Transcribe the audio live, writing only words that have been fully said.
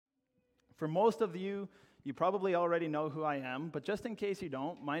For most of you, you probably already know who I am, but just in case you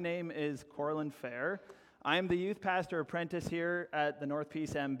don't, my name is Corlin Fair. I am the youth pastor apprentice here at the North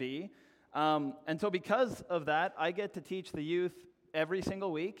Peace MB. And so because of that, I get to teach the youth every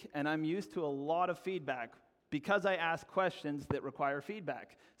single week, and I'm used to a lot of feedback because I ask questions that require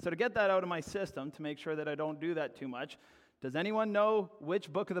feedback. So to get that out of my system, to make sure that I don't do that too much, does anyone know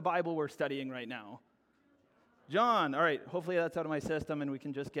which book of the Bible we're studying right now? John. All right, hopefully that's out of my system and we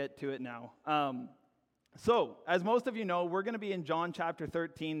can just get to it now. So, as most of you know, we're going to be in John chapter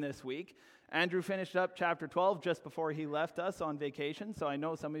 13 this week. Andrew finished up chapter 12 just before he left us on vacation, so I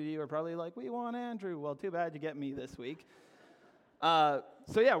know some of you are probably like, we want Andrew. Well, too bad you get me this week. We're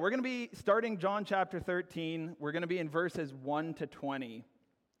going to be starting John chapter 13. We're going to be in verses 1 to 20.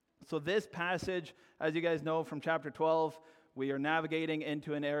 So this passage, as you guys know from chapter 12, we are navigating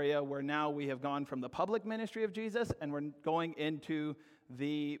into an area where now we have gone from the public ministry of Jesus and we're going into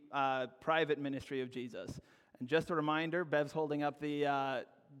the private ministry of Jesus. And just a reminder, Bev's holding up the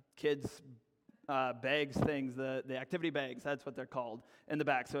kids' bags things, the activity bags, that's what they're called, in the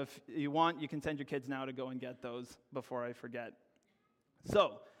back. So if you want, you can send your kids now to go and get those before I forget.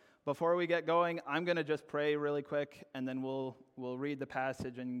 So, before we get going, I'm going to just pray really quick, and then we'll read the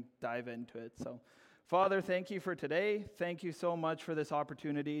passage and dive into it. So, Father, thank you for today. Thank you so much for this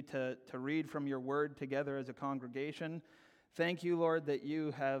opportunity to read from your word together as a congregation. Thank you, Lord, that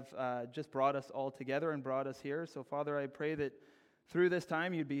you have just brought us all together and brought us here. So, Father, I pray that through this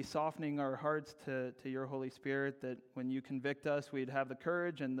time you'd be softening our hearts to your Holy Spirit, that when you convict us, we'd have the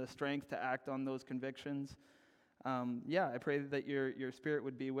courage and the strength to act on those convictions. I pray that your Spirit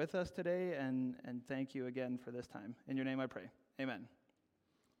would be with us today, and thank you again for this time. In your name I pray. Amen.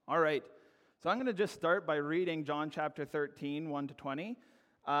 All right. So I'm going to just start by reading John chapter 13, 1 to 20,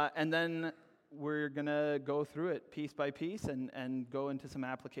 and then we're going to go through it piece by piece and go into some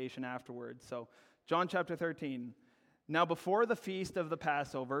application afterwards. So John chapter 13. Now before the feast of the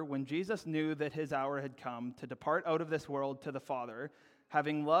Passover, when Jesus knew that his hour had come to depart out of this world to the Father,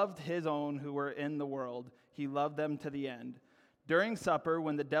 having loved his own who were in the world, he loved them to the end. During supper,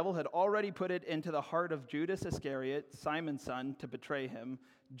 when the devil had already put it into the heart of Judas Iscariot, Simon's son, to betray him,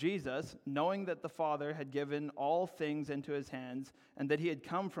 Jesus, knowing that the Father had given all things into his hands, and that he had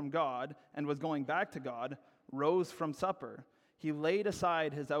come from God and was going back to God, rose from supper. He laid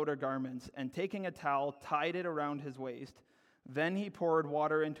aside his outer garments, and taking a towel, tied it around his waist. Then he poured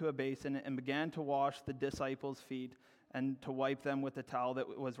water into a basin and began to wash the disciples' feet and to wipe them with the towel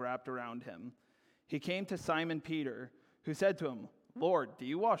that was wrapped around him. He came to Simon Peter, who said to him, Lord, do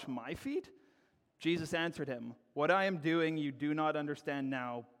you wash my feet? Jesus answered him, What I am doing you do not understand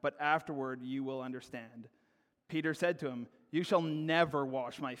now, but afterward you will understand. Peter said to him, You shall never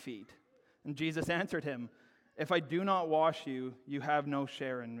wash my feet. And Jesus answered him, If I do not wash you, you have no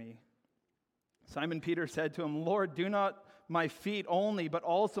share in me. Simon Peter said to him, Lord, do not my feet only, but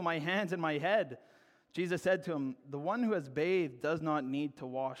also my hands and my head. Jesus said to him, The one who has bathed does not need to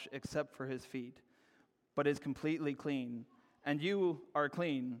wash except for his feet, but is completely clean. And you are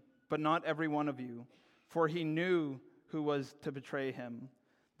clean, but not every one of you. For he knew who was to betray him.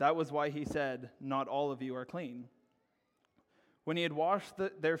 That was why he said, Not all of you are clean. When he had washed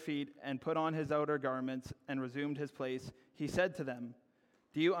their feet and put on his outer garments and resumed his place, he said to them,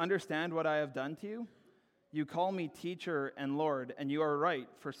 Do you understand what I have done to you? You call me teacher and Lord, and you are right,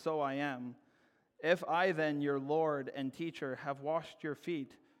 for so I am. If I then, your Lord and teacher, have washed your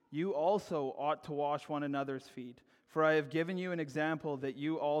feet, you also ought to wash one another's feet. For I have given you an example that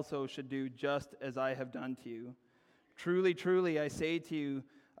you also should do just as I have done to you. Truly, truly, I say to you,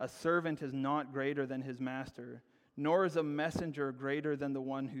 a servant is not greater than his master, nor is a messenger greater than the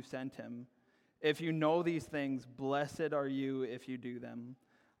one who sent him. If you know these things, blessed are you if you do them.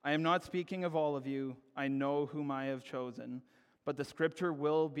 I am not speaking of all of you. I know whom I have chosen. But the scripture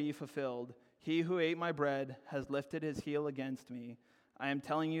will be fulfilled. He who ate my bread has lifted his heel against me. I am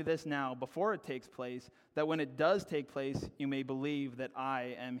telling you this now, before it takes place, that when it does take place, you may believe that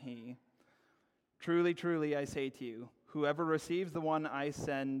I am he. Truly, truly, I say to you, whoever receives the one I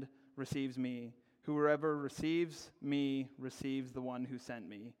send receives me. Whoever receives me receives the one who sent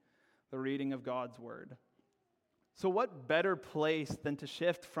me. The reading of God's word. So what better place than to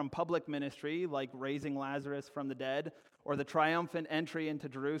shift from public ministry, like raising Lazarus from the dead, or the triumphant entry into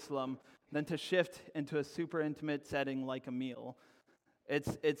Jerusalem, than to shift into a super intimate setting like a meal?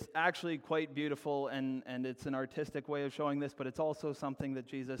 It's actually quite beautiful, and it's an artistic way of showing this, but it's also something that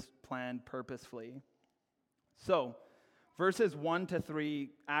Jesus planned purposefully. So, verses 1 to 3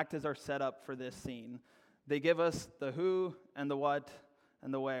 act as our setup for this scene. They give us the who and the what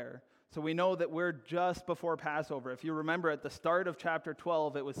and the where. So we know that we're just before Passover. If you remember at the start of chapter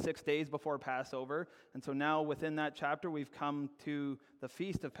 12, it was 6 days before Passover. And so now within that chapter, we've come to the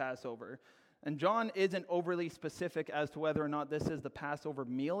feast of Passover. And John isn't overly specific as to whether or not this is the Passover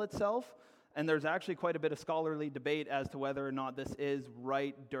meal itself. And there's actually quite a bit of scholarly debate as to whether or not this is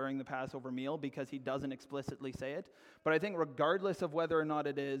right during the Passover meal, because he doesn't explicitly say it. But I think regardless of whether or not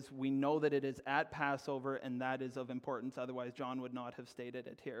it is, we know that it is at Passover, and that is of importance. Otherwise, John would not have stated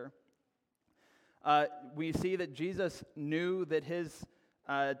it here. We see that Jesus knew that his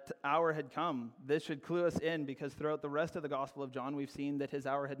hour had come. This should clue us in, because throughout the rest of the Gospel of John, we've seen that his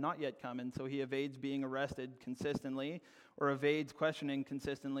hour had not yet come, and so he evades being arrested consistently, or evades questioning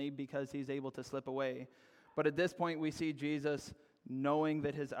consistently, because he's able to slip away. But at this point, we see Jesus knowing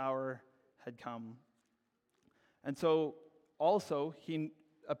that his hour had come. And so also, he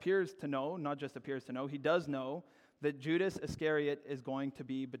appears to know, not just appears to know, he does know that Judas Iscariot is going to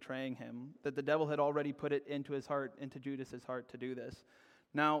be betraying him, that the devil had already put it into his heart, into Judas's heart, to do this.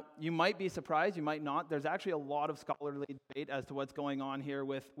 Now, you might be surprised, you might not. There's actually a lot of scholarly debate as to what's going on here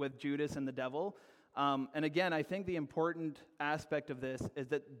with Judas and the devil. And again, I think the important aspect of this is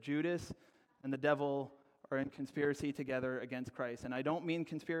that Judas and the devil are in conspiracy together against Christ. And I don't mean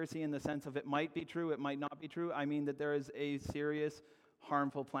conspiracy in the sense of it might be true, it might not be true. I mean that there is a serious,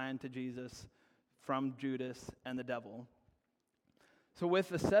 harmful plan to Jesus from Judas and the devil. So with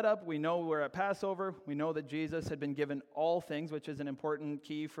the setup, we know we're at Passover. We know that Jesus had been given all things, which is an important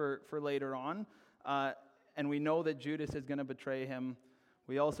key for later on. And we know that Judas is going to betray him.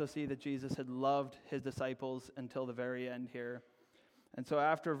 We also see that Jesus had loved his disciples until the very end here. And so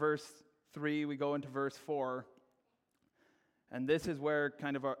after verse 3, we go into verse 4. And this is where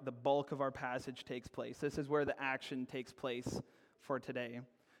kind of the bulk of our passage takes place. This is where the action takes place for today.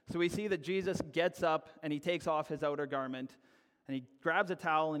 So we see that Jesus gets up and he takes off his outer garment, and he grabs a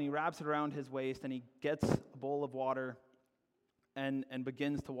towel and he wraps it around his waist, and he gets a bowl of water and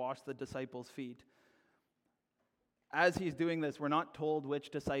begins to wash the disciples' feet. As he's doing this, we're not told which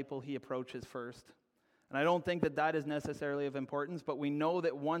disciple he approaches first. And I don't think that that is necessarily of importance, but we know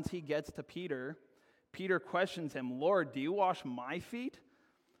that once he gets to Peter, Peter questions him, "Lord, do you wash my feet?"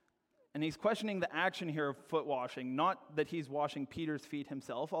 And he's questioning the action here of foot washing, not that he's washing Peter's feet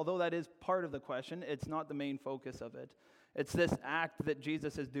himself, although that is part of the question. It's not the main focus of it. It's this act that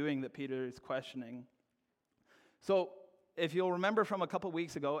Jesus is doing that Peter is questioning. So if you'll remember from a couple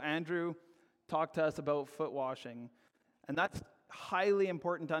weeks ago, Andrew talked to us about foot washing. And that's highly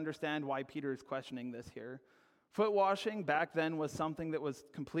important to understand why Peter is questioning this here. Foot washing back then was something that was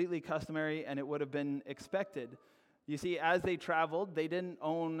completely customary, and it would have been expected. You see, as they traveled, they didn't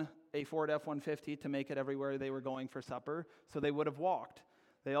own a Ford F-150 to make it everywhere they were going for supper, so they would have walked.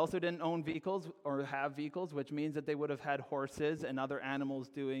 They also didn't own vehicles or have vehicles, which means that they would have had horses and other animals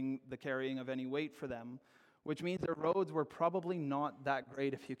doing the carrying of any weight for them, which means their roads were probably not that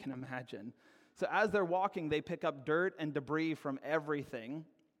great, if you can imagine. So as they're walking, they pick up dirt and debris from everything,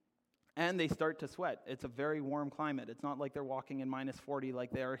 and they start to sweat. It's a very warm climate. It's not like they're walking in minus 40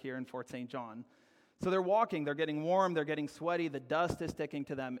 like they are here in Fort St. John. So they're walking, they're getting warm, they're getting sweaty, the dust is sticking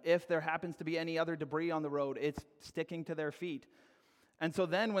to them. If there happens to be any other debris on the road, it's sticking to their feet. And so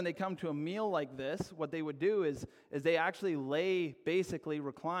then when they come to a meal like this, what they would do is they actually lay basically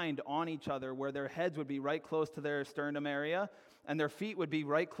reclined on each other, where their heads would be right close to their sternum area, and their feet would be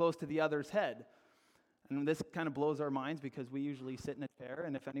right close to the other's head. And this kind of blows our minds, because we usually sit in a chair,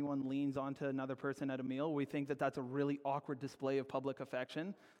 and if anyone leans onto another person at a meal, we think that that's a really awkward display of public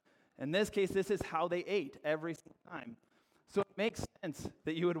affection. In this case, this is how they ate every single time. So it makes sense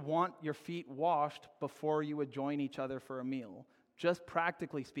that you would want your feet washed before you would join each other for a meal. Just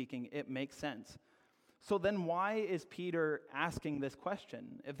practically speaking, it makes sense. So then why is Peter asking this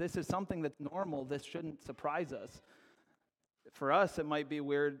question? If this is something that's normal, this shouldn't surprise us. For us, it might be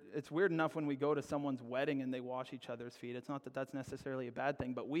weird. It's weird enough when we go to someone's wedding and they wash each other's feet. It's not that that's necessarily a bad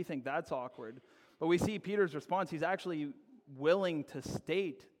thing, but we think that's awkward. But we see Peter's response. He's actually willing to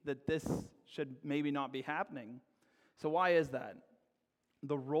state that this should maybe not be happening. So why is that?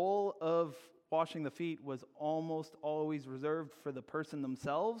 The role of washing the feet was almost always reserved for the person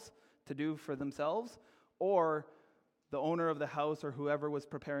themselves to do for themselves, or the owner of the house or whoever was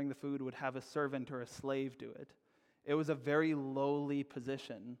preparing the food would have a servant or a slave do it. It was a very lowly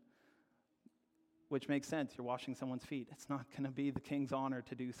position, which makes sense. You're washing someone's feet. It's not going to be the king's honor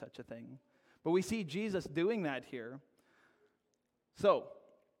to do such a thing. But we see Jesus doing that here. So,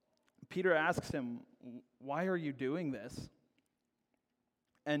 Peter asks him, "Why are you doing this?"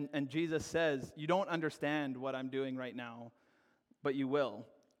 And Jesus says, "You don't understand what I'm doing right now, but you will."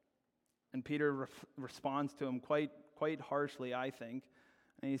 And Peter responds to him quite harshly, I think.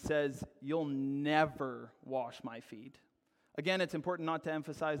 And he says, "You'll never wash my feet." Again, it's important not to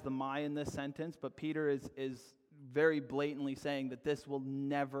emphasize the "my" in this sentence, but Peter is very blatantly saying that this will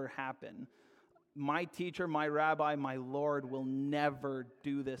never happen. My teacher, my rabbi, my Lord will never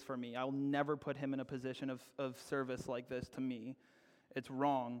do this for me. I'll never put him in a position of service like this to me. It's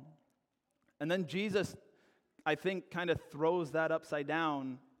wrong. And then Jesus, I think, kind of throws that upside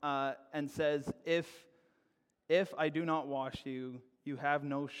down and says, if I do not wash you, you have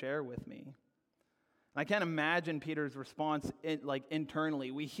no share with me. I can't imagine Peter's response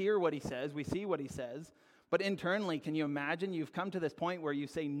internally. We hear what he says, we see what he says, but internally, can you imagine you've come to this point where you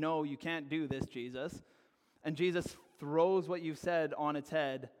say, "No, you can't do this, Jesus," and Jesus throws what you've said on its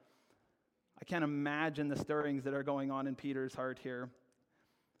head? I can't imagine the stirrings that are going on in Peter's heart here.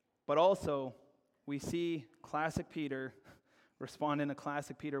 But also, we see classic Peter respond in a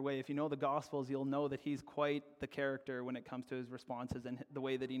classic Peter way. If you know the Gospels, you'll know that he's quite the character when it comes to his responses and the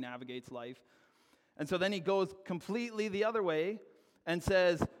way that he navigates life. And so then he goes completely the other way and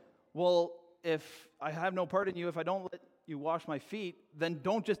says, "Well, if I have no part in you, if I don't let you wash my feet, then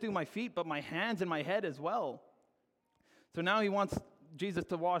don't just do my feet, but my hands and my head as well." So now he wants Jesus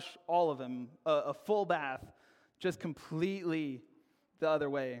to wash all of him, a full bath, just completely the other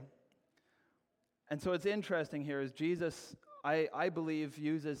way. And so it's interesting here is Jesus, I believe,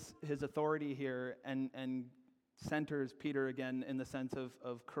 uses his authority here and centers Peter again in the sense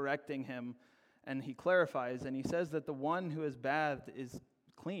of correcting him. And he clarifies, and he says that the one who is bathed is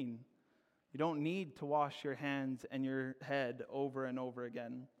clean. You don't need to wash your hands and your head over and over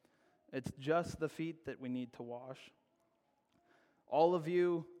again. It's just the feet that we need to wash. All of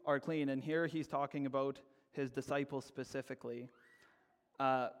you are clean, and here he's talking about his disciples specifically.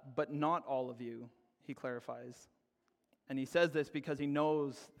 But not all of you, he clarifies. And he says this because he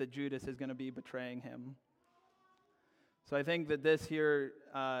knows that Judas is going to be betraying him. So I think that this here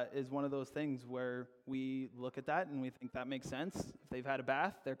is one of those things where we look at that and we think that makes sense. If they've had a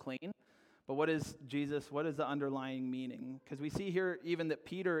bath, they're clean. But what is the underlying meaning? Because we see here even that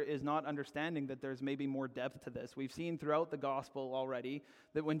Peter is not understanding that there's maybe more depth to this. We've seen throughout the gospel already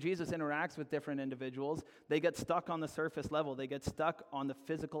that when Jesus interacts with different individuals, they get stuck on the surface level. They get stuck on the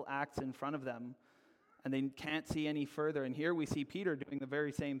physical acts in front of them, and they can't see any further. And here we see Peter doing the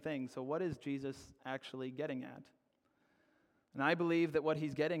very same thing. So what is Jesus actually getting at? And I believe that what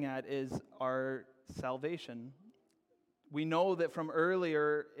he's getting at is our salvation. We know that from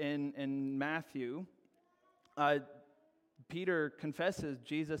earlier in Matthew, Peter confesses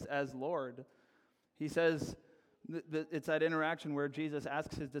Jesus as Lord. He says, it's that interaction where Jesus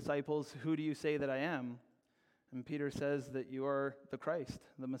asks his disciples, "Who do you say that I am?" And Peter says that you are the Christ,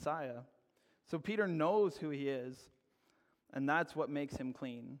 the Messiah. So Peter knows who he is, and that's what makes him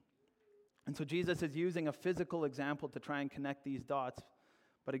clean. And so Jesus is using a physical example to try and connect these dots.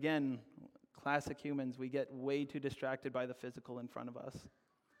 But again, classic humans, we get way too distracted by the physical in front of us.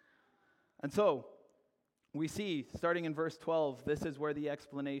 And so we see, starting in verse 12, this is where the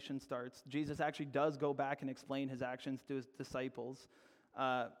explanation starts. Jesus actually does go back and explain his actions to his disciples.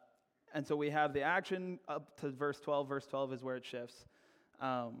 And so we have the action up to verse 12. Verse 12 is where it shifts.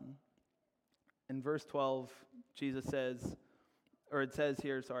 In verse 12, Jesus says, or it says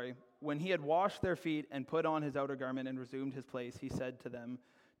here, when he had washed their feet and put on his outer garment and resumed his place, he said to them,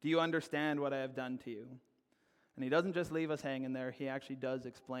 "Do you understand what I have done to you?" And he doesn't just leave us hanging there, he actually does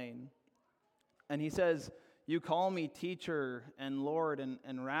explain. And he says, "You call me teacher and Lord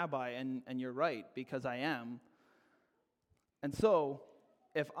and rabbi, and you're right, because I am. And so,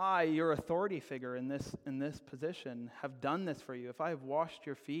 if I, your authority figure in this position, have done this for you, if I have washed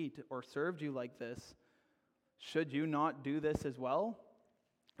your feet or served you like this, should you not do this as well?"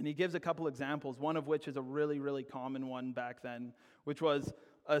 And he gives a couple examples, one of which is a really, really common one back then, which was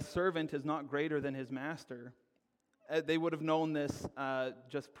a servant is not greater than his master. They would have known this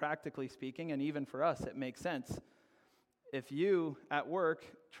just practically speaking, and even for us, it makes sense. If you, at work,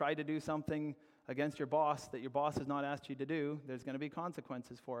 try to do something against your boss that your boss has not asked you to do, there's going to be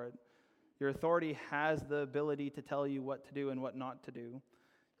consequences for it. Your authority has the ability to tell you what to do and what not to do.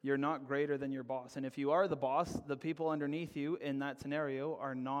 You're not greater than your boss. And if you are the boss, the people underneath you in that scenario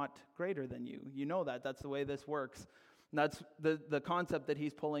are not greater than you. You know that. That's the way this works. And that's the concept that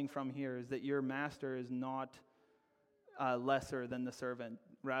he's pulling from here, is that your master is not lesser than the servant.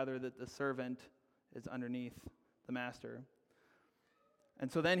 Rather, that the servant is underneath the master.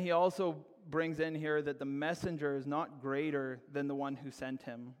 And so then he also brings in here that the messenger is not greater than the one who sent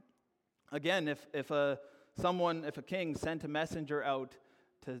him. Again, if a king sent a messenger out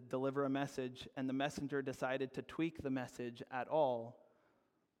to deliver a message, and the messenger decided to tweak the message at all,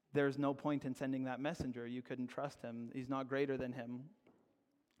 there's no point in sending that messenger. You couldn't trust him. He's not greater than him.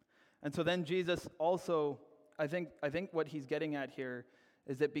 And so then Jesus also, I think what he's getting at here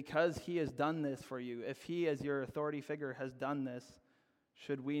is that because he has done this for you, if he as your authority figure has done this,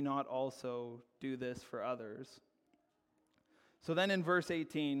 should we not also do this for others? So then in verse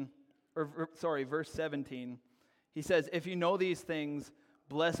 17, he says, if you know these things,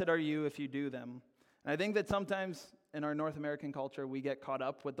 blessed are you if you do them. And I think that sometimes in our North American culture, we get caught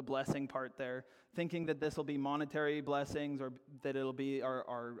up with the blessing part there, thinking that this will be monetary blessings or that it'll be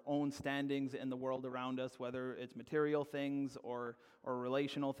our own standings in the world around us, whether it's material things or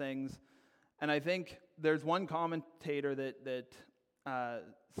relational things. And I think there's one commentator that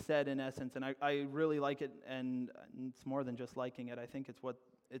said in essence, and I really like it, and it's more than just liking it, I think it's what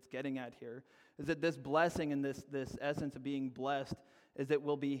it's getting at here, is that this blessing and this essence of being blessed is that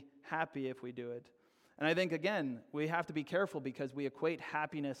we'll be happy if we do it. And I think, again, we have to be careful because we equate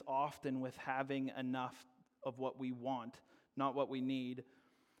happiness often with having enough of what we want, not what we need.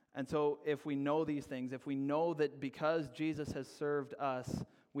 And so if we know these things, if we know that because Jesus has served us,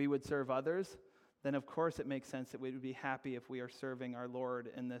 we would serve others, then of course it makes sense that we would be happy if we are serving our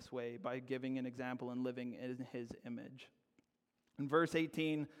Lord in this way by giving an example and living in his image. In verse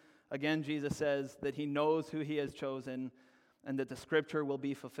 18, again, Jesus says that he knows who he has chosen and that the scripture will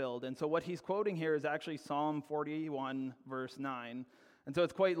be fulfilled. And so what he's quoting here is actually Psalm 41, verse 9. And so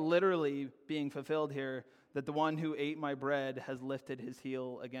it's quite literally being fulfilled here that the one who ate my bread has lifted his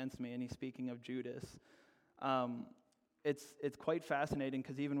heel against me. And he's speaking of Judas. It's quite fascinating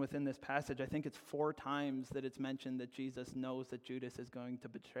because even within this passage, I think it's 4 times that it's mentioned that Jesus knows that Judas is going to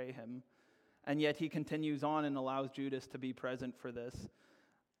betray him. And yet he continues on and allows Judas to be present for this.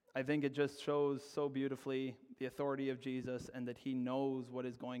 I think it just shows so beautifully the authority of Jesus and that he knows what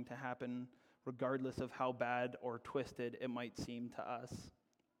is going to happen regardless of how bad or twisted it might seem to us.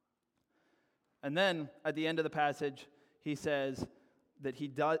 And then at the end of the passage, he says that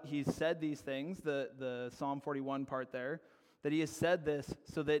he's said these things, the Psalm 41 part there, that he has said this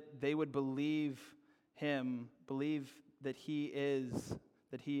so that they would believe him, believe that he is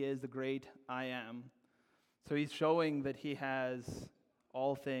the great I am. So he's showing that he has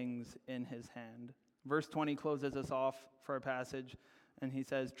all things in his hand. Verse 20 closes us off for our passage, and he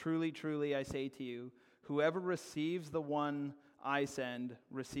says, truly, truly, I say to you, whoever receives the one I send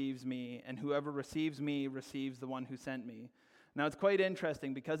receives me, and whoever receives me receives the one who sent me. Now, it's quite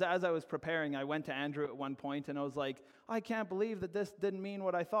interesting because as I was preparing, I went to Andrew at one point and I was like, I can't believe that this didn't mean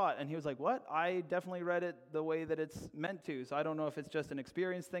what I thought. And he was like, what? I definitely read it the way that it's meant to. So I don't know if it's just an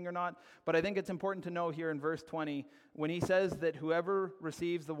experience thing or not. But I think it's important to know here in verse 20, when he says that whoever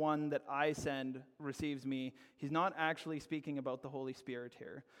receives the one that I send receives me, he's not actually speaking about the Holy Spirit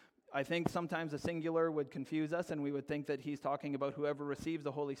here. I think sometimes a singular would confuse us, and we would think that he's talking about whoever receives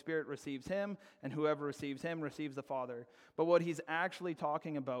the Holy Spirit receives him, and whoever receives him receives the Father. But what he's actually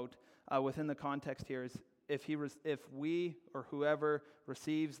talking about within the context here is if we or whoever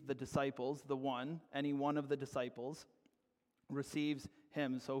receives the disciples, any one of the disciples, receives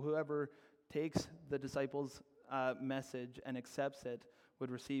him. So whoever takes the disciples' message and accepts it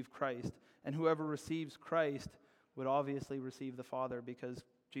would receive Christ. And whoever receives Christ would obviously receive the Father because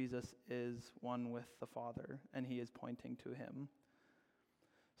Jesus is one with the Father, and he is pointing to him.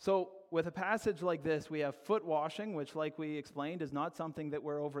 So with a passage like this, we have foot washing, which, like we explained, is not something that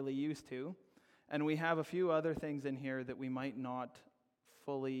we're overly used to. And we have a few other things in here that we might not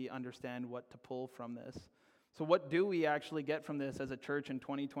fully understand what to pull from this. So what do we actually get from this as a church in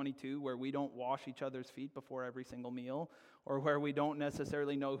 2022, where we don't wash each other's feet before every single meal, or where we don't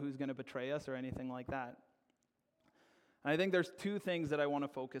necessarily know who's going to betray us or anything like that? I think there's 2 things that I want to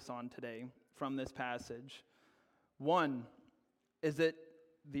focus on today from this passage. One is that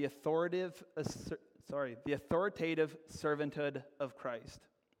the authoritative servanthood of Christ.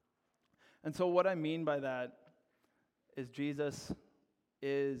 And so what I mean by that is Jesus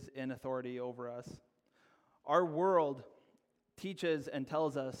is in authority over us. Our world teaches and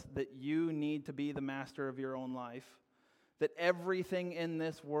tells us that you need to be the master of your own life, that everything in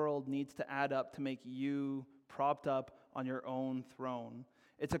this world needs to add up to make you propped up on your own throne.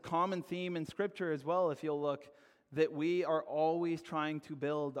 It's a common theme in Scripture as well, if you'll look, that we are always trying to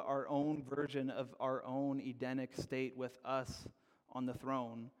build our own version of our own Edenic state with us on the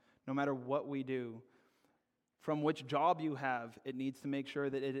throne, no matter what we do. From which job you have, it needs to make sure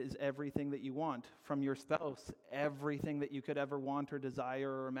that it is everything that you want. From your spouse, everything that you could ever want or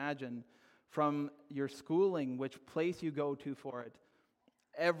desire or imagine. From your schooling, which place you go to for it.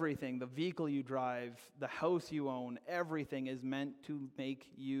 Everything, the vehicle you drive, the house you own, everything is meant to make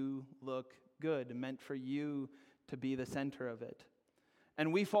you look good, meant for you to be the center of it.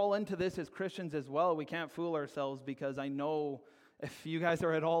 And we fall into this as Christians as well. We can't fool ourselves because I know If you guys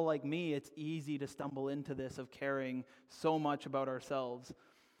are at all like me, it's easy to stumble into this of caring so much about ourselves.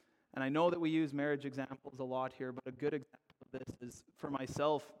 And I know that we use marriage examples a lot here, but a good example of this is for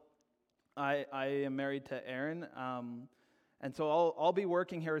myself. I am married to Erin, and so I'll be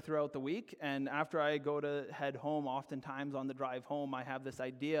working here throughout the week, and after I go to head home, oftentimes on the drive home, I have this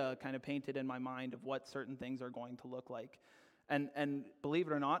idea kind of painted in my mind of what certain things are going to look like. And believe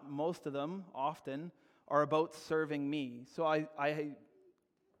it or not, most of them often are about serving me. So I'm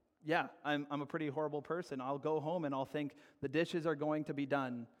a pretty horrible person. I'll go home and I'll think the dishes are going to be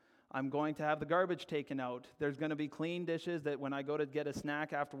done. I'm going to have the garbage taken out. There's going to be clean dishes that when I go to get a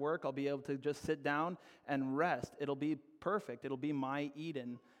snack after work, I'll be able to just sit down and rest. It'll be perfect. It'll be my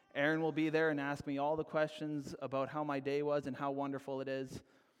Eden. Erin will be there and ask me all the questions about how my day was and how wonderful it is.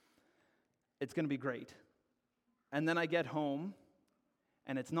 It's going to be great. And then I get home,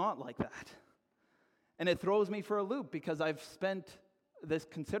 and it's not like that. And it throws me for a loop because I've spent this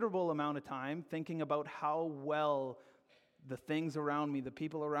considerable amount of time thinking about how well the things around me, the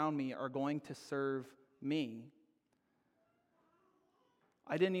people around me, are going to serve me.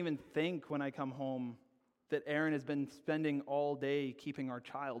 I didn't even think when I come home that Erin has been spending all day keeping our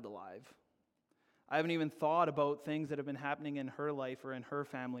child alive. I haven't even thought about things that have been happening in her life or in her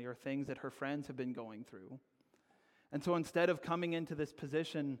family or things that her friends have been going through. And so instead of coming into this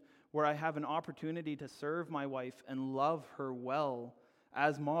position where I have an opportunity to serve my wife and love her well,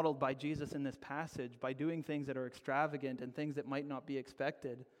 as modeled by Jesus in this passage, by doing things that are extravagant and things that might not be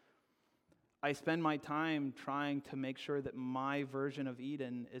expected, I spend my time trying to make sure that my version of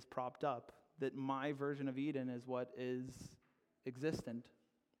Eden is propped up, that my version of Eden is what is existent.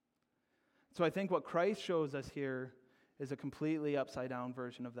 So I think what Christ shows us here is a completely upside down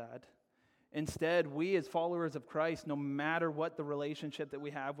version of that. Instead, we as followers of Christ, no matter what the relationship that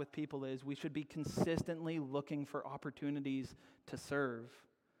we have with people is, we should be consistently looking for opportunities to serve.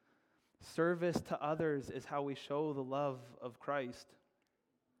 Service to others is how we show the love of Christ.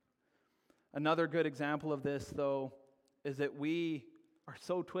 Another good example of this, though, is that we are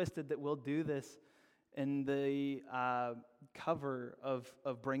so twisted that we'll do this in the cover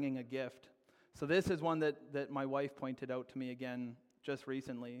of bringing a gift. So this is one that my wife pointed out to me again just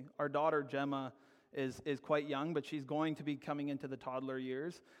recently. Our daughter Gemma is quite young, but she's going to be coming into the toddler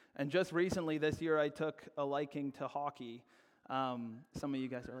years. And just recently this year I took a liking to hockey. Some of you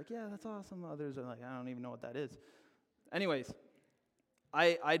guys are like, yeah, that's awesome. Others are like, I don't even know what that is. Anyways,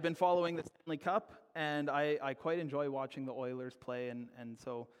 I'd been following the Stanley Cup, and I quite enjoy watching the Oilers play. And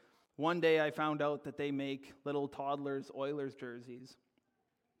so one day I found out that they make little toddlers Oilers jerseys.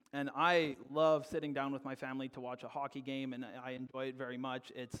 And I love sitting down with my family to watch a hockey game, and I enjoy it very much.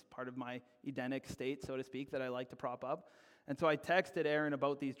 It's part of my Edenic state, so to speak, that I like to prop up. And so I texted Erin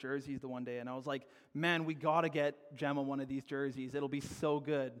about these jerseys the one day, and I was like, man, we got to get Gemma one of these jerseys. It'll be so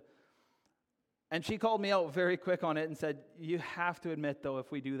good. And she called me out very quick on it and said, you have to admit, though,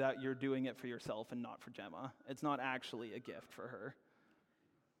 if we do that, you're doing it for yourself and not for Gemma. It's not actually a gift for her.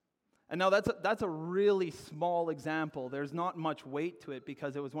 And now that's a really small example. There's not much weight to it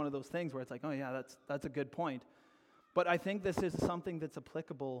because it was one of those things where it's like, oh yeah, that's a good point. But I think this is something that's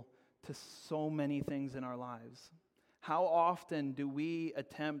applicable to so many things in our lives. How often do we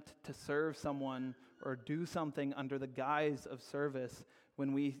attempt to serve someone or do something under the guise of service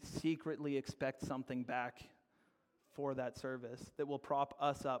when we secretly expect something back for that service that will prop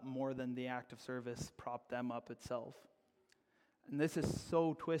us up more than the act of service prop them up itself? And this is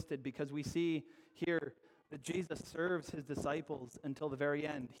so twisted because we see here that Jesus serves his disciples until the very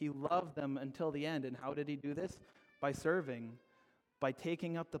end. He loved them until the end. And how did he do this? By serving, by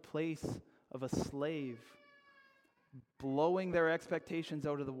taking up the place of a slave, blowing their expectations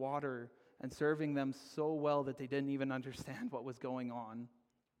out of the water and serving them so well that they didn't even understand what was going on.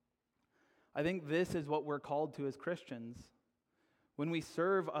 I think this is what we're called to as Christians. When we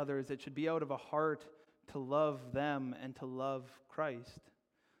serve others, it should be out of a heart to love them and to love Christ.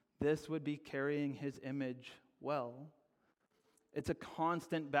 This would be carrying his image well. It's a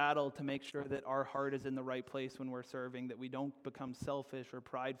constant battle to make sure that our heart is in the right place when we're serving, that we don't become selfish or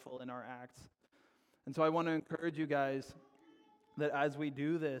prideful in our acts. And so I want to encourage you guys that as we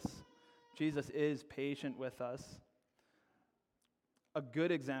do this, Jesus is patient with us. A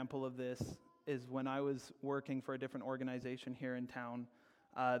good example of this is when I was working for a different organization here in town.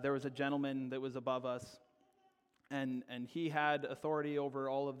 There was a gentleman that was above us, and he had authority over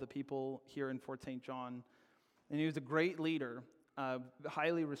all of the people here in Fort St. John. And he was a great leader,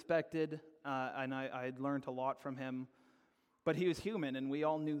 highly respected, and I had learned a lot from him. But he was human, and we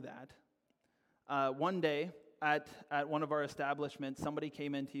all knew that. One day, at one of our establishments, somebody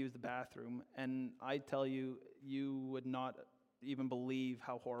came in to use the bathroom, and I tell you, you would not even believe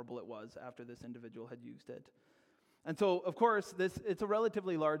how horrible it was after this individual had used it. And so, of course, it's a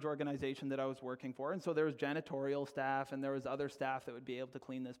relatively large organization that I was working for, and so there was janitorial staff and there was other staff that would be able to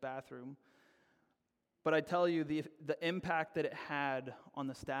clean this bathroom. But I tell you, the impact that it had on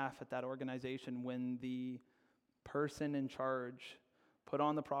the staff at that organization when the person in charge put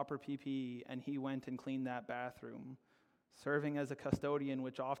on the proper PPE and he went and cleaned that bathroom, serving as a custodian,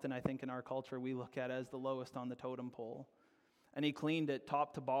 which often I think in our culture we look at as the lowest on the totem pole. And he cleaned it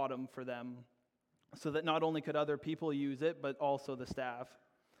top to bottom for them so that not only could other people use it, but also the staff.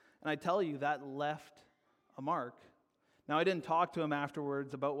 And I tell you, that left a mark. Now, I didn't talk to him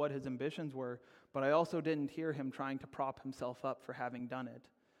afterwards about what his ambitions were, but I also didn't hear him trying to prop himself up for having done it.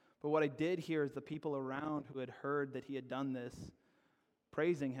 But what I did hear is the people around who had heard that he had done this,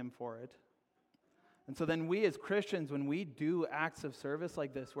 praising him for it. And so then we as Christians, when we do acts of service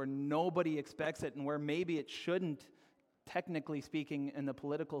like this, where nobody expects it and where maybe it shouldn't, technically speaking, in the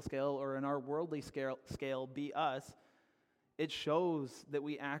political scale or in our worldly scale be us, it shows that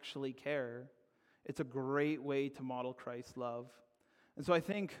we actually care. It's a great way to model Christ's love. And so I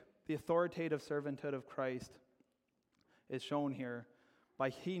think the authoritative servanthood of Christ is shown here by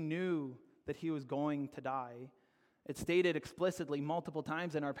he knew that he was going to die. It's stated explicitly multiple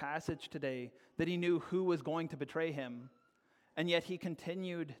times in our passage today that he knew who was going to betray him, and yet he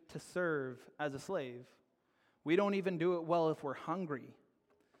continued to serve as a slave. We don't even do it well if we're hungry.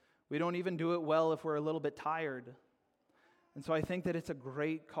 We don't even do it well if we're a little bit tired. And so I think that it's a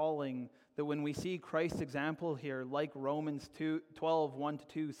great calling that when we see Christ's example here, like Romans 12,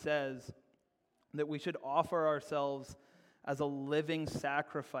 1-2 says, that we should offer ourselves as a living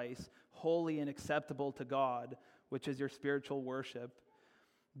sacrifice, holy and acceptable to God, which is your spiritual worship.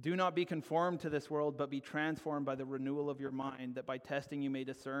 Do not be conformed to this world, but be transformed by the renewal of your mind, that by testing you may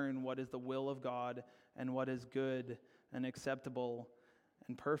discern what is the will of God and what is good and acceptable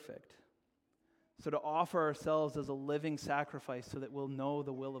and perfect. So to offer ourselves as a living sacrifice so that we'll know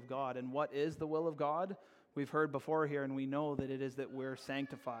the will of God. And what is the will of God? We've heard before here, and we know that it is that we're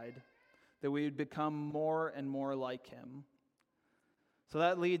sanctified, that we would become more and more like him. So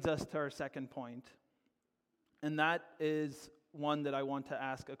that leads us to our second point. And that is one that I want to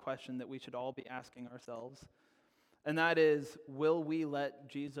ask a question that we should all be asking ourselves. And that is, will we let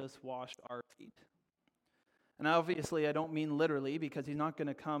Jesus wash our feet? And obviously, I don't mean literally, because he's not going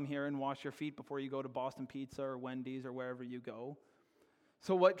to come here and wash your feet before you go to Boston Pizza or Wendy's or wherever you go.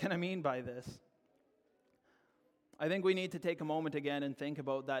 So what can I mean by this? I think we need to take a moment again and think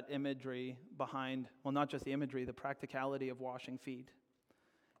about that imagery behind, well, not just the imagery, the practicality of washing feet.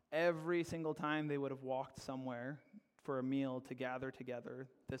 Every single time they would have walked somewhere for a meal to gather together,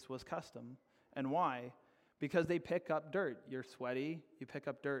 this was custom. And why? Because they pick up dirt. You're sweaty, you pick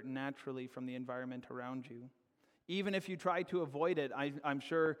up dirt naturally from the environment around you. Even if you try to avoid it, I'm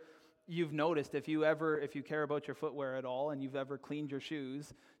sure you've noticed, if you care about your footwear at all and you've ever cleaned your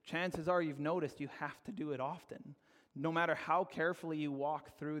shoes, chances are you've noticed you have to do it often. No matter how carefully you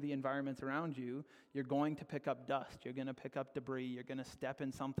walk through the environments around you, you're going to pick up dust, you're going to pick up debris, you're going to step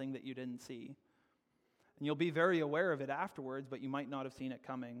in something that you didn't see. And you'll be very aware of it afterwards, but you might not have seen it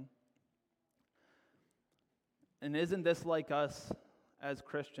coming. And isn't this like us as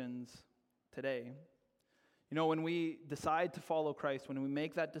Christians today? You know, when we decide to follow Christ, when we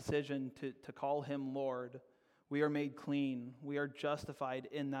make that decision to call him Lord, we are made clean. We are justified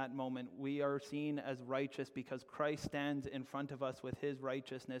in that moment. We are seen as righteous because Christ stands in front of us with his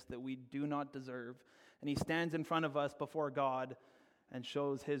righteousness that we do not deserve. And he stands in front of us before God and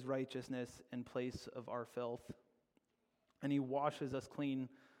shows his righteousness in place of our filth. And he washes us clean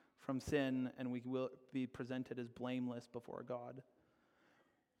from sin, and we will be presented as blameless before God.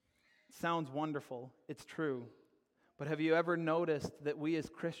 Sounds wonderful. It's true. But have you ever noticed that we as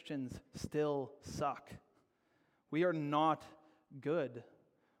Christians still suck? We are not good.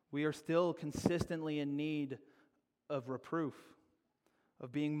 We are still consistently in need of reproof,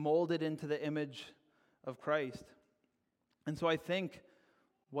 of being molded into the image of Christ. And so I think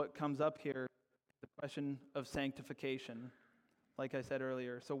what comes up here is the question of sanctification, like I said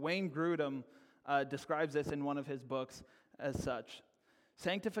earlier. So Wayne Grudem describes this in one of his books as such.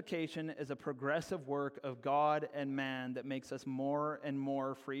 Sanctification is a progressive work of God and man that makes us more and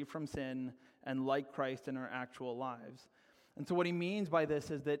more free from sin and like Christ in our actual lives. And so what he means by this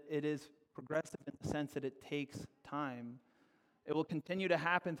is that it is progressive in the sense that it takes time. It will continue to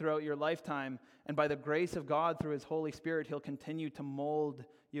happen throughout your lifetime, and by the grace of God through his Holy Spirit, he'll continue to mold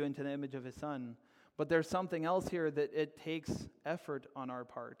you into the image of his Son. But there's something else here, that it takes effort on our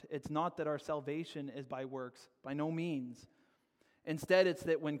part. It's not that our salvation is by works, by no means. Instead, it's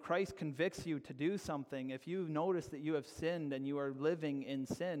that when Christ convicts you to do something, if you notice that you have sinned and you are living in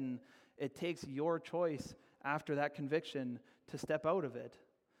sin, it takes your choice after that conviction to step out of it.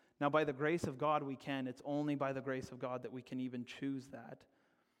 Now, by the grace of God, we can. It's only by the grace of God that we can even choose that.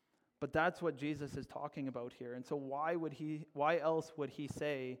 But that's what Jesus is talking about here. And so why else would he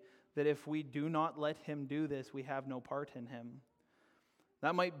say that if we do not let him do this, we have no part in him?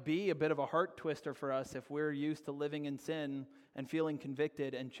 That might be a bit of a heart twister for us if we're used to living in sin and feeling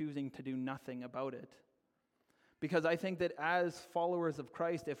convicted and choosing to do nothing about it. Because I think that as followers of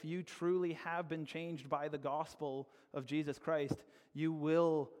Christ, if you truly have been changed by the gospel of Jesus Christ, you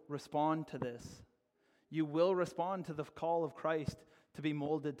will respond to this. You will respond to the call of Christ to be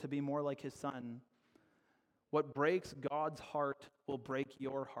molded to be more like his Son. What breaks God's heart will break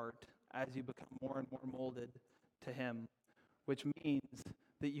your heart as you become more and more molded to him, which means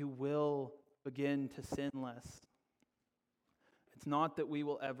that you will begin to sin less. It's not that we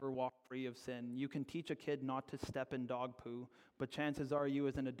will ever walk free of sin. You can teach a kid not to step in dog poo, but chances are you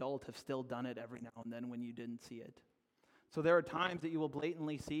as an adult have still done it every now and then when you didn't see it. So there are times that you will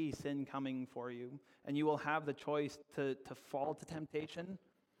blatantly see sin coming for you, and you will have the choice to fall to temptation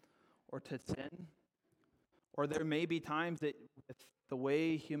or to sin. Or there may be times that with the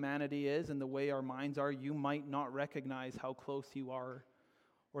way humanity is and the way our minds are, you might not recognize how close you are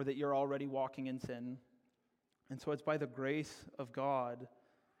or that you're already walking in sin. And so it's by the grace of God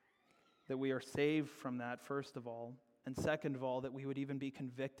that we are saved from that, first of all. And second of all, that we would even be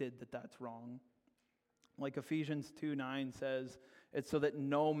convicted that that's wrong. Like Ephesians 2:9 says, it's so that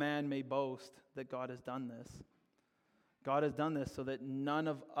no man may boast that God has done this. God has done this so that none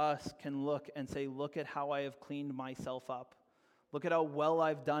of us can look and say, look at how I have cleaned myself up. Look at how well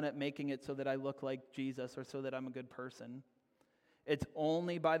I've done at making it so that I look like Jesus or so that I'm a good person. It's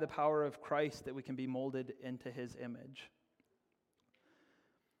only by the power of Christ that we can be molded into his image.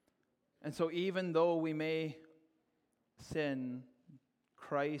 And so even though we may sin,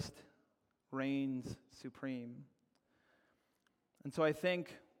 Christ reigns supreme. And so I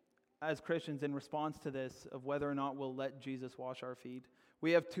think as Christians, in response to this, of whether or not we'll let Jesus wash our feet,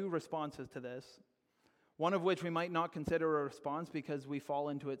 we have two responses to this. One of which we might not consider a response because we fall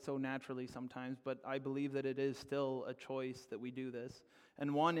into it so naturally sometimes, but I believe that it is still a choice that we do this.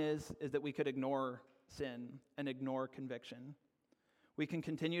 And one is that we could ignore sin and ignore conviction. We can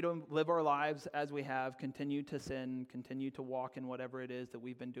continue to live our lives as we have, continue to sin, continue to walk in whatever it is that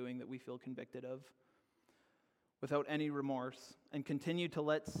we've been doing that we feel convicted of without any remorse, and continue to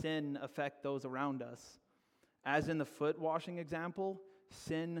let sin affect those around us. As in the foot washing example,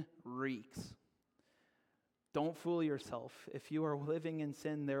 sin reeks. Don't fool yourself. If you are living in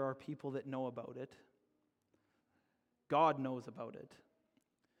sin, there are people that know about it. God knows about it.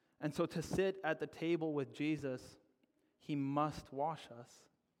 And so to sit at the table with Jesus, he must wash us.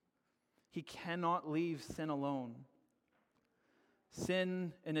 He cannot leave sin alone.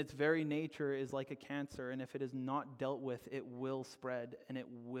 Sin in its very nature is like a cancer, and if it is not dealt with, it will spread and it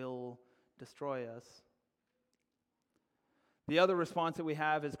will destroy us. The other response that we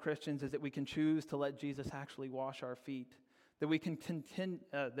have as Christians is that we can choose to let Jesus actually wash our feet, that we can continue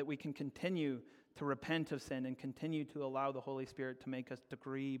to repent of sin and continue to allow the Holy Spirit to make us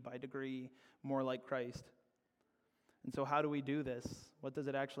degree by degree more like Christ. And so how do we do this? What does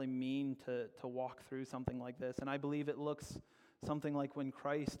it actually mean to walk through something like this? And I believe it looks something like when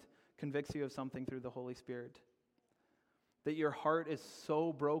Christ convicts you of something through the Holy Spirit. That your heart is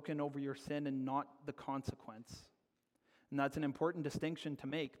so broken over your sin and not the consequence. And that's an important distinction to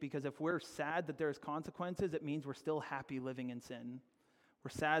make, because if we're sad that there's consequences, it means we're still happy living in sin.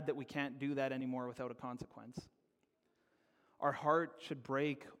 We're sad that we can't do that anymore without a consequence. Our heart should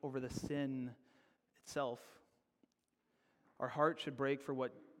break over the sin itself. Our heart should break for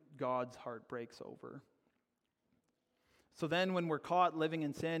what God's heart breaks over. So then when we're caught living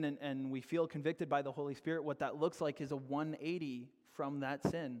in sin and we feel convicted by the Holy Spirit, what that looks like is a 180 from that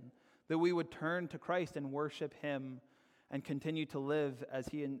sin. That we would turn to Christ and worship him and continue to live as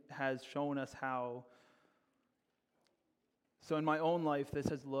he has shown us how. So in my own life, this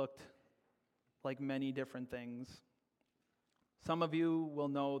has looked like many different things. Some of you will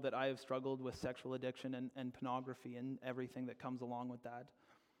know that I have struggled with sexual addiction and pornography and everything that comes along with that.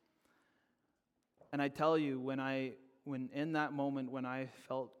 And I tell you, when in that moment when I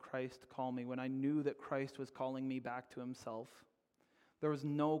felt Christ call me, when I knew that Christ was calling me back to himself, there was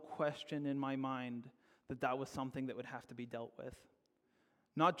no question in my mind that was something that would have to be dealt with.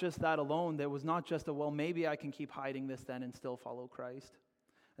 Not just that alone, there was not just maybe I can keep hiding this then and still follow Christ.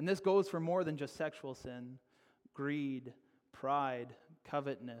 And this goes for more than just sexual sin, greed, pride,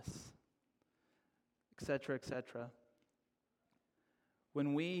 covetousness, etc., etc.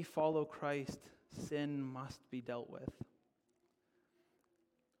 When we follow Christ, sin must be dealt with.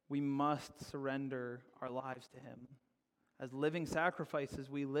 We must surrender our lives to Him. As living sacrifices,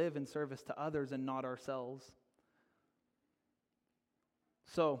 we live in service to others and not ourselves.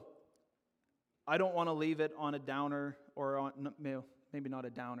 So, I don't want to leave it on a downer, or on, maybe not a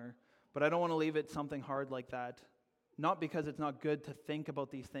downer, but I don't want to leave it something hard like that. Not because it's not good to think about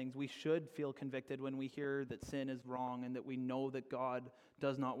these things. We should feel convicted when we hear that sin is wrong and that we know that God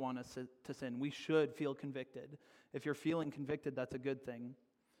does not want us to sin. We should feel convicted. If you're feeling convicted, that's a good thing.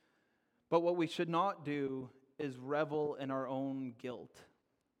 But what we should not do is revel in our own guilt.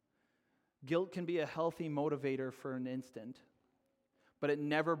 Guilt can be a healthy motivator for an instant, but it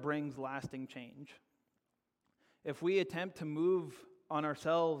never brings lasting change. If we attempt to move on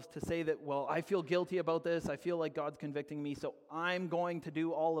ourselves to say that, well, I feel guilty about this, I feel like God's convicting me, so I'm going to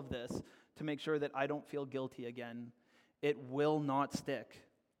do all of this to make sure that I don't feel guilty again, it will not stick.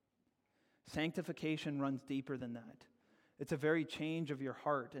 Sanctification runs deeper than that. It's a very change of your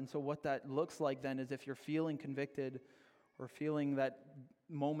heart. And so what that looks like then is if you're feeling convicted or feeling that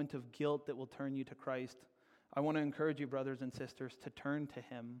moment of guilt that will turn you to Christ, I want to encourage you, brothers and sisters, to turn to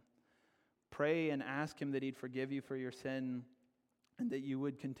Him. Pray and ask Him that He'd forgive you for your sin, and that you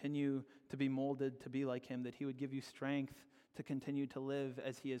would continue to be molded to be like Him, that He would give you strength to continue to live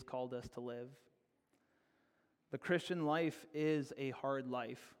as He has called us to live. The Christian life is a hard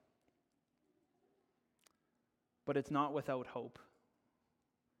life, but it's not without hope.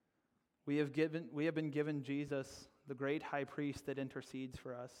 We have been given Jesus, the great high priest that intercedes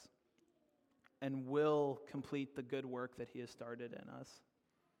for us and will complete the good work that He has started in us.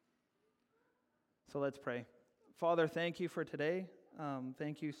 So let's pray. Father, thank you for today.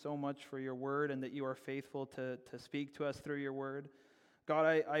 Thank you so much for your word and that you are faithful to speak to us through your word.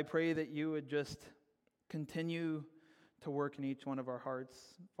 God, I pray that you would just continue to work in each one of our hearts.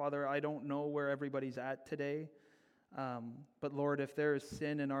 Father, I don't know where everybody's at today, but Lord, if there is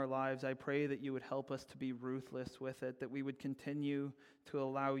sin in our lives, I pray that you would help us to be ruthless with it, that we would continue to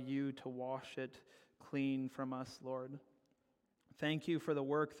allow you to wash it clean from us, Lord. Thank you for the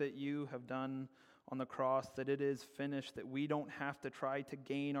work that you have done on the cross, that it is finished, that we don't have to try to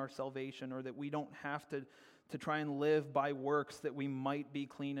gain our salvation, or that we don't have to try and live by works that we might be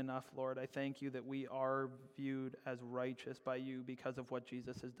clean enough, Lord. I thank you that we are viewed as righteous by you because of what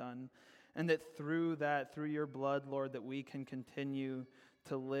Jesus has done, and that through your blood, Lord, that we can continue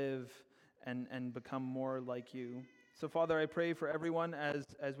to live and become more like you. So, Father, I pray for everyone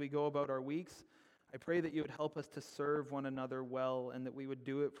as we go about our weeks. I pray that you would help us to serve one another well, and that we would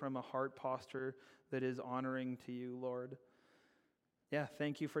do it from a heart posture that is honoring to you, Lord. Yeah,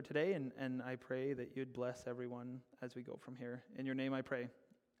 thank you for today, and I pray that you'd bless everyone as we go from here. In your name I pray.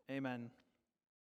 Amen.